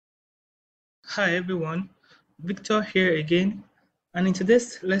Hi everyone, Victor here again, and in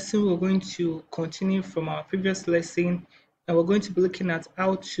today's lesson we're going to continue from our previous lesson, and we're going to be looking at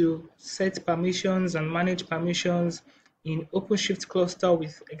how to set permissions and manage permissions in OpenShift cluster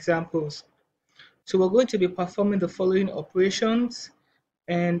with examples. So we're going to be performing the following operations,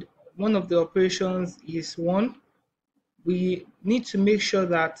 and one of the operations is one, we need to make sure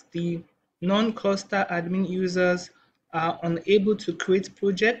that the non-cluster admin users are unable to create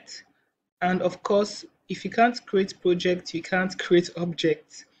projects. And of course, if you can't create projects, you can't create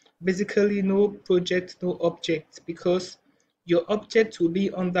objects. Basically, no project, no object, because your object will be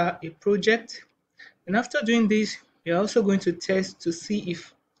under a project. And after doing this, we're also going to test to see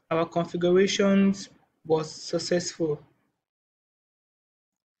if our configurations was successful.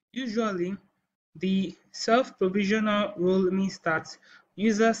 Usually, the self-provisioner role means that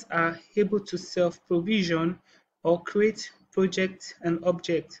users are able to self-provision or create projects and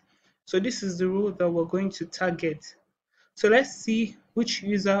objects. So this is the role that we're going to target. So let's see which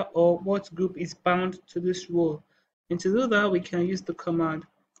user or what group is bound to this role. And to do that, we can use the command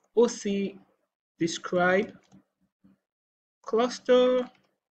oc describe cluster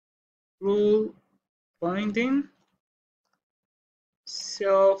role binding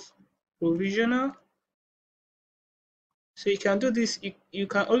self provisioner. So you can do this, you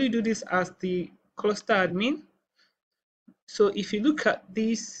can only do this as the cluster admin. So if you look at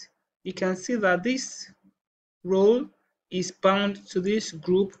this, you can see that this role is bound to this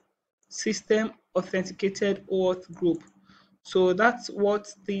group, system authenticated OAuth group. So that's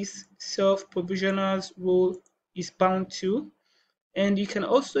what this self-provisioners role is bound to. And you can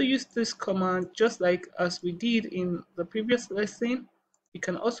also use this command just like as we did in the previous lesson. You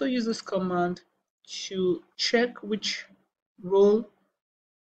can also use this command to check which role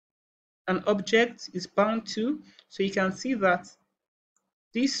an object is bound to. So you can see that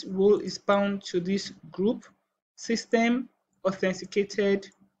this role is bound to this group, system authenticated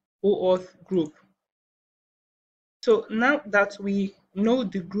OAuth group. So now that we know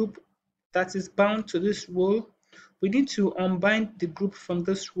the group that is bound to this role, we need to unbind the group from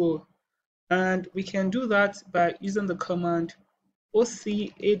this role. And we can do that by using the command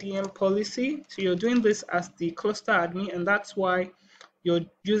OCADM policy. So you're doing this as the cluster admin, and that's why you're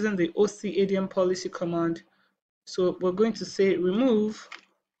using the OCADM policy command. So we're going to say remove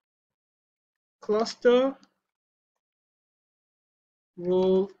cluster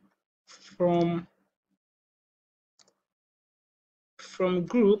role from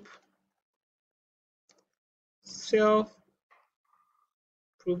group self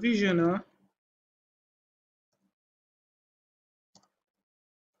provisioner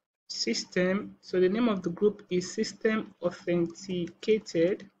system. So the name of the group is system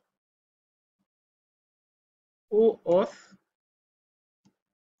authenticated OAuth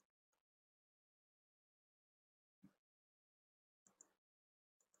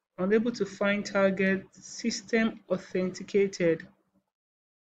unable to find target system authenticated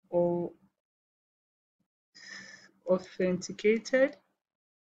or authenticated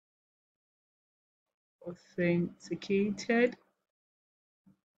authenticated.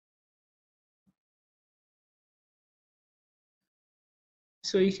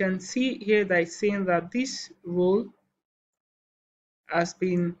 So you can see here that it's saying that this role has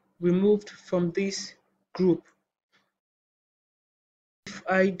been removed from this group. If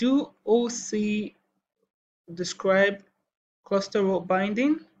I do OC describe cluster role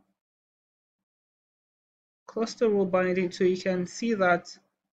binding, so you can see that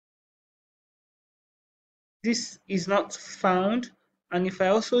this is not found. And if I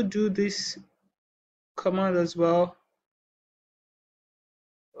also do this command as well,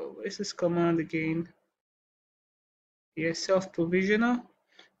 where's this command again? Here, self provisioner,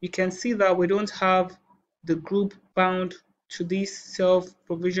 you can see that we don't have the group bound to this self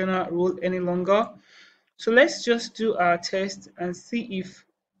provisioner role any longer. So let's just do our test and see if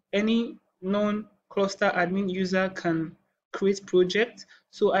any non-cluster admin user can create project.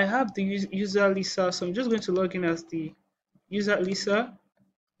 So I have the user Lisa, so I'm just going to log in as the user Lisa.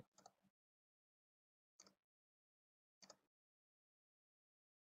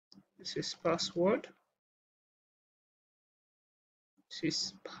 This is password. This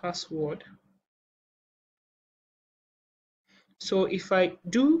is password. So if I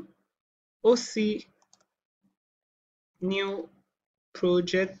do OC new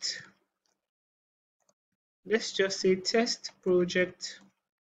project, let's just say test project,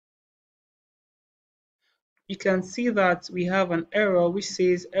 you can see that we have an error which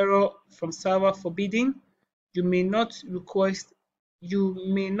says error from server forbidden. You may not request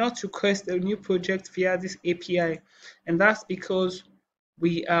a new project via this API, and that's because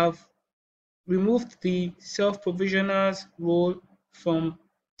we have removed the self-provisioners role from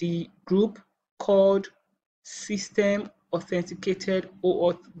the group called system authenticated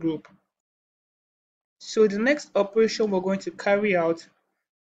OAuth group. So the next operation we're going to carry out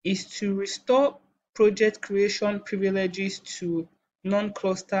is to restore project creation privileges to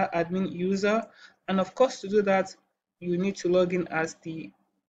non-cluster admin user. And of course, to do that, you need to log in as the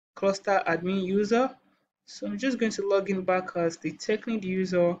cluster admin user. So I'm just going to log in back as the technique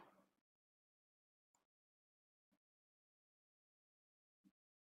user.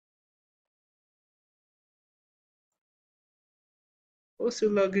 Also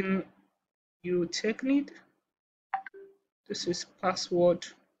log in your technique. This is password.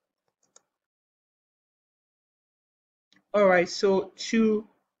 All right, so to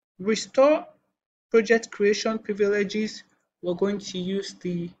restore project creation privileges, we're going to use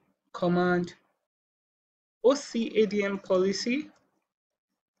the command ocadm policy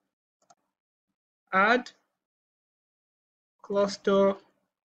add cluster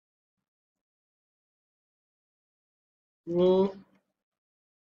role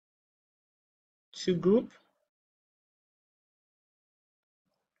to group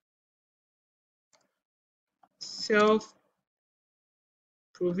self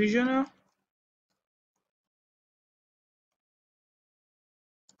provisioner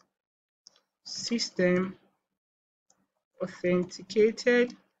system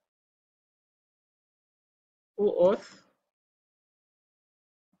authenticated OAuth.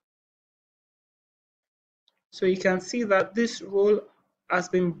 So you can see that this role has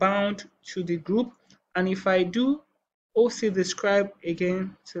been bound to the group. And if I do OC describe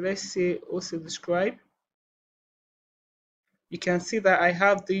again, so let's say OC describe, you can see that I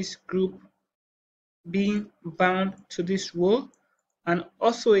have this group being bound to this role. And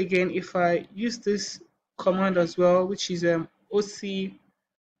also again, if I use this command as well, which is OC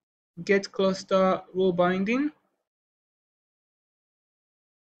get cluster role binding,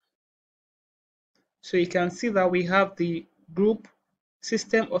 so you can see that we have the group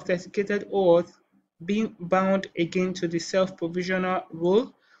system authenticated OAuth being bound again to the self-provisioner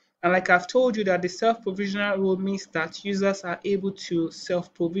role. And like I've told you that the self-provisioner role means that users are able to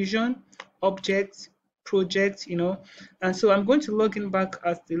self-provision objects, projects, And so I'm going to log in back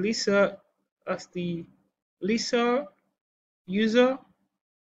as the Lisa user,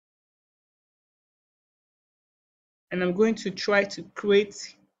 and I'm going to try to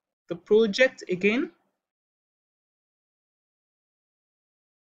create the project again.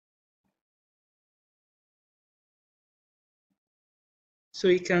 So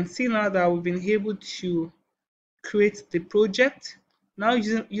you can see now that we've been able to create the project. Now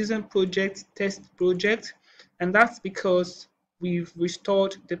using project test project, and that's because we've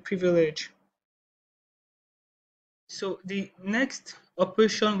restored the privilege. So the next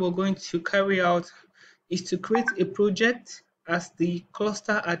operation we're going to carry out is to create a project as the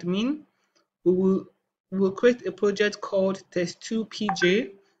cluster admin. We will create a project called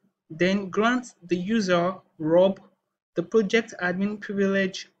test2pj, then grant the user Rob the project admin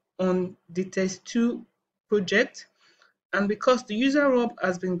privilege on the test2 project. And because the user Rob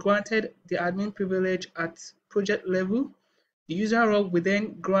has been granted the admin privilege at project level, the user Rob will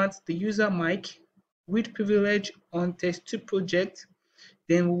then grant the user Mike with privilege on test2 project.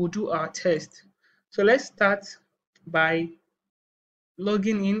 Then we will do our test. So let's start by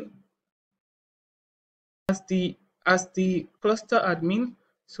logging in as the cluster admin.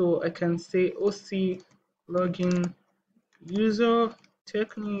 So I can say OC login user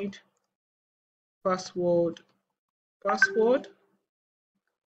technique password.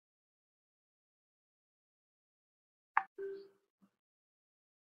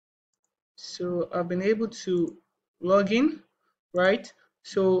 So I've been able to log in, right?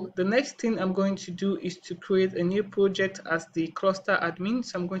 So the next thing I'm going to do is to create a new project as the cluster admin.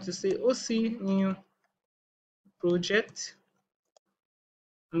 So I'm going to say OC new project.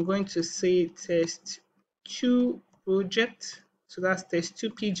 I'm going to say test2 project. So that's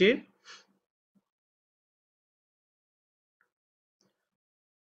test2pj.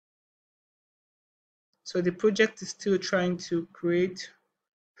 So the project is still trying to create.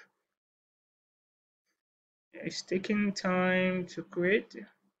 It's taking time to create.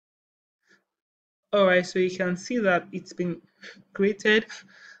 All right, so you can see that it's been created,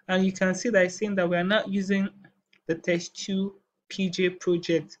 and you can see that it's saying that we are not using the test2 PJ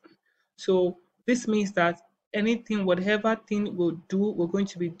project. So this means that anything, whatever thing we're going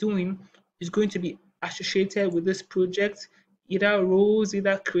to be doing is going to be associated with this project, either roles,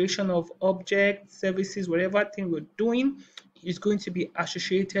 either creation of objects, services, whatever thing we're doing is going to be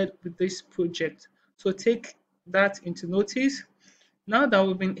associated with this project. So take that into notice. Now that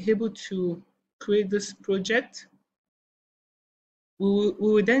we've been able to create this project, we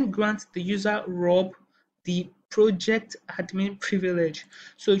will then grant the user Rob the project admin privilege.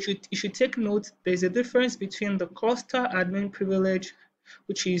 So you should take note there's a difference between the cluster admin privilege,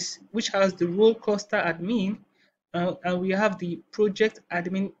 which has the role cluster admin, and we have the project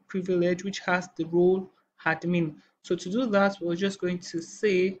admin privilege, which has the role admin. So to do that, we're just going to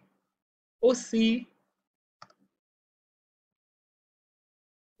say OC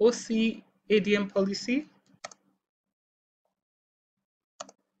ADM policy.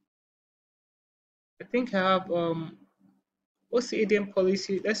 I think I have OC ADM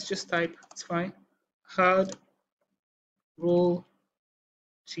policy. Let's just type. It's fine. Hard role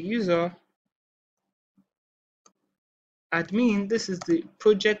to user admin. This is the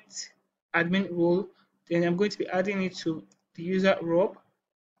project admin role. Then I'm going to be adding it to the user Rob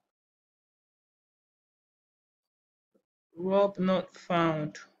not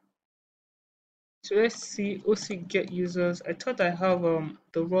found. So let's see OC get users. I thought I have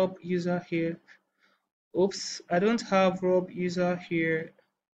the Rob user here. Oops, I don't have Rob user here.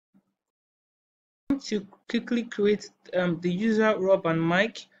 To quickly create the user Rob and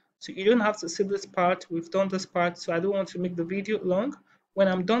Mike, so you don't have to see this part. We've done this part, so I don't want to make the video long. When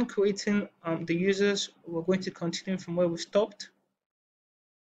I'm done creating the users, we're going to continue from where we stopped.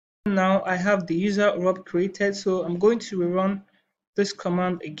 Now I have the user Rob created, so I'm going to rerun this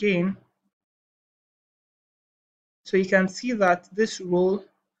command again. So you can see that this role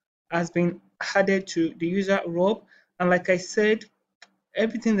has been added to the user Rob, and like I said,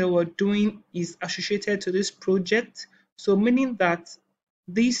 everything that we're doing is associated to this project. So meaning that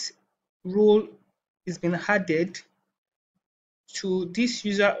this role is being added to this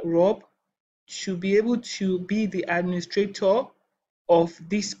user Rob to be able to be the administrator of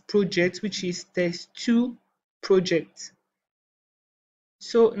this project, which is test2 project.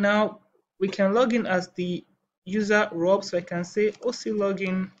 So now we can log in as the user Rob. So I can say OC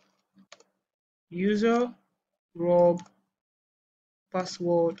login user Rob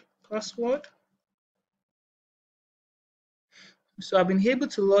password. So I've been able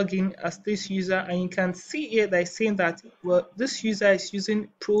to log in as this user, and you can see here that it's saying that, well, this user is using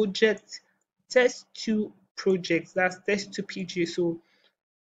project test2 projects, that's test2 PG. So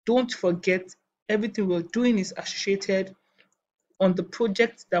don't forget, everything we're doing is associated on the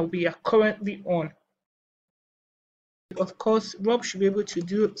project that we are currently on. Of course, Rob should be able to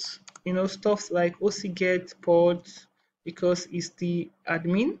do stuff like OC get pods because it's the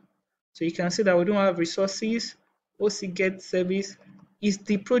admin. So you can see that we don't have resources. OC get service is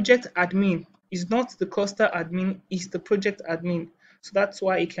the project admin. It's not the cluster admin, it's the project admin. So that's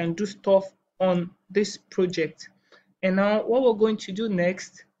why it can do stuff on this project. And now what we're going to do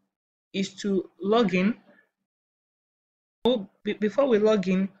next is to log in. Oh, before we log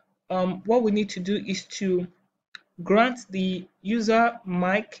in, what we need to do is to grant the user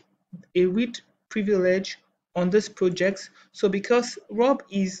Mike a read privilege on this project. So because Rob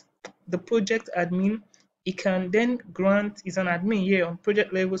is the project admin, he can then grant, is an admin here on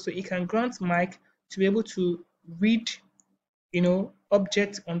project level, so he can grant Mike to be able to read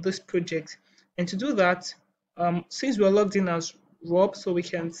objects on this project. And to do that, since we're logged in as Rob, so we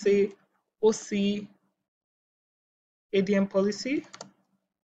can say OC ADM policy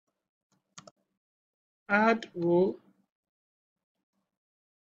add role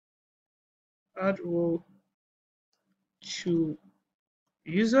to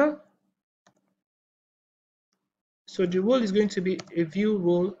user. So the role is going to be a view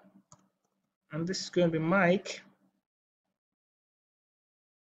role, and this is going to be Mike.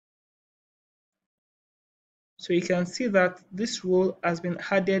 So you can see that this role has been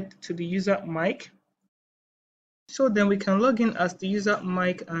added to the user Mike. So then we can log in as the user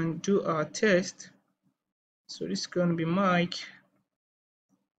Mike and do our test. So this is going to be Mike.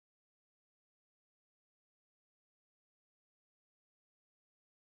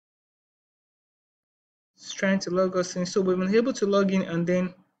 It's trying to log us in. So we've been able to log in, and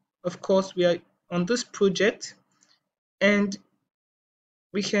then of course we are on this project and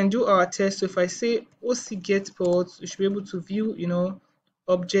we can do our test. So if I say OC get pods, we should be able to view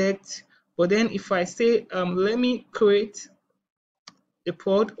object. But then if I say let me create a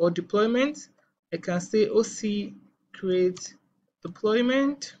pod or deployment, I can say OC create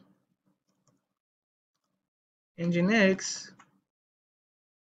deployment nginx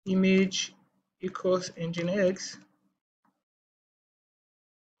image equals nginx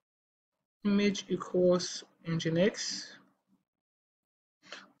image equals nginx.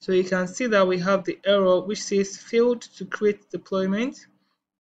 So you can see that we have the error which says failed to create deployment.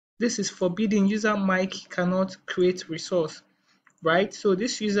 This is forbidding user Mike cannot create resource, right? So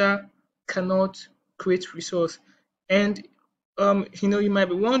this user cannot create resource. And you might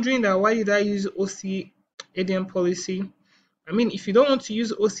be wondering that why did I use OC ADM policy? I mean, if you don't want to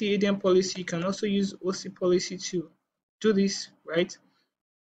use OC ADM policy, you can also use OC policy to do this, right?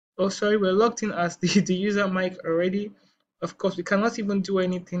 Oh, sorry, we're logged in as the user mic already. Of course, we cannot even do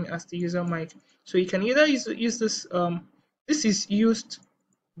anything as the user mic. So you can either use this. This is used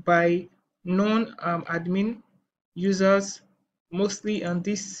by non-admin users mostly, and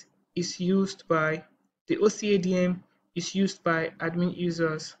this is used by the OCADM is used by admin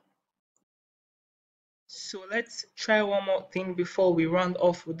users. So let's try one more thing before we round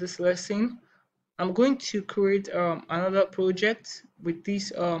off with this lesson. I'm going to create another project with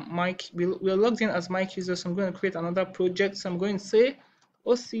this mic. We're logged in as mic users, so I'm going to create another project. So I'm going to say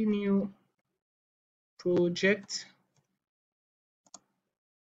OC new project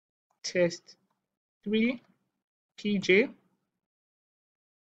test 3 PJ.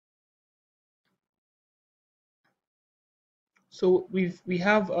 So we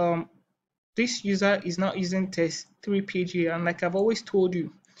have this user is now using test 3 PG, and like I've always told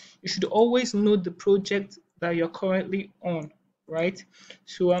you, you should always know the project that you're currently on, right?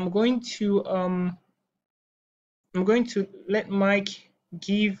 So I'm going to let Mike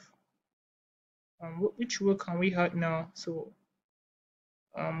give which role can we have now? So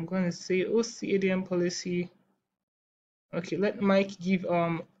I'm going to say OCADM policy. Okay, let Mike give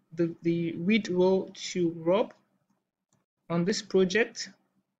the read role to Rob on this project.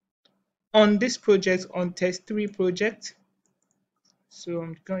 On test 3 project. So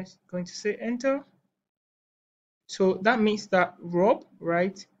I'm going to say enter. So that means that Rob,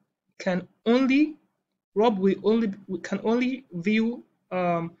 right, can only can only view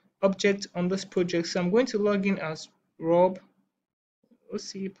object on this project. So I'm going to log in as Rob.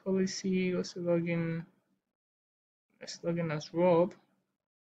 OC policy, also login. Let's log in as Rob.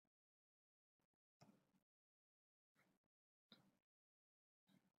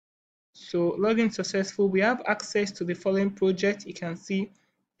 So login successful. We have access to the following project. You can see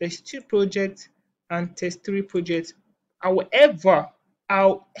there's 2 projects and test 3 projects. However,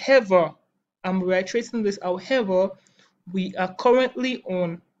 I'm reiterating this. However, we are currently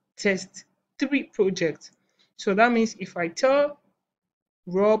on test 3 project. So that means if I tell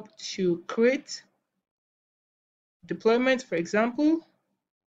Rob to create deployment, for example,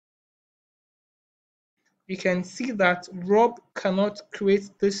 you can see that Rob cannot create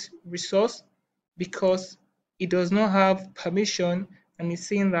this resource because it does not have permission, and it's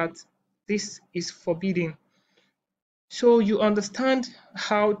saying that this is forbidden. So you understand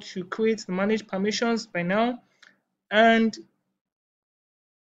how to create and manage permissions by now, and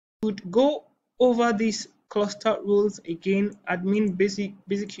would go over these cluster roles again. Admin,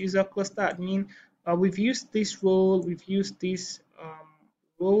 basic user, cluster admin. We've used this role, we've used this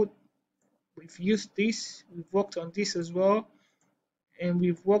role, we've used this, we've worked on this as well, and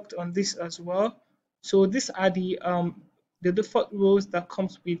we've worked on this as well. So these are the default roles that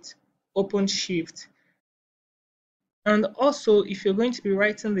comes with OpenShift. And also, if you're going to be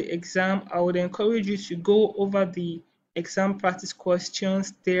writing the exam, I would encourage you to go over the exam practice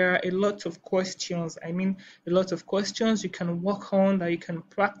questions. There are a lot of questions. I mean, a lot of questions you can work on, that you can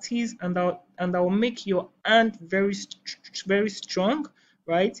practice, and that will make your hand very strong,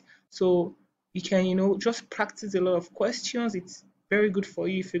 right? So you can, just practice a lot of questions. It's very good for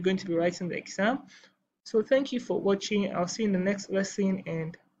you if you're going to be writing the exam. So thank you for watching. I'll see you in the next lesson,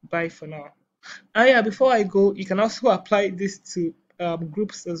 and bye for now. And yeah, before I go, you can also apply this to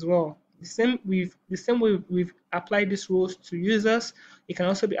groups as well. The same way we've applied these rules to users, it can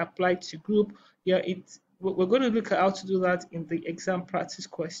also be applied to group. Yeah, we're going to look at how to do that in the exam practice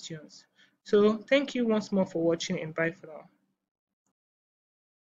questions. So thank you once more for watching, and bye for now.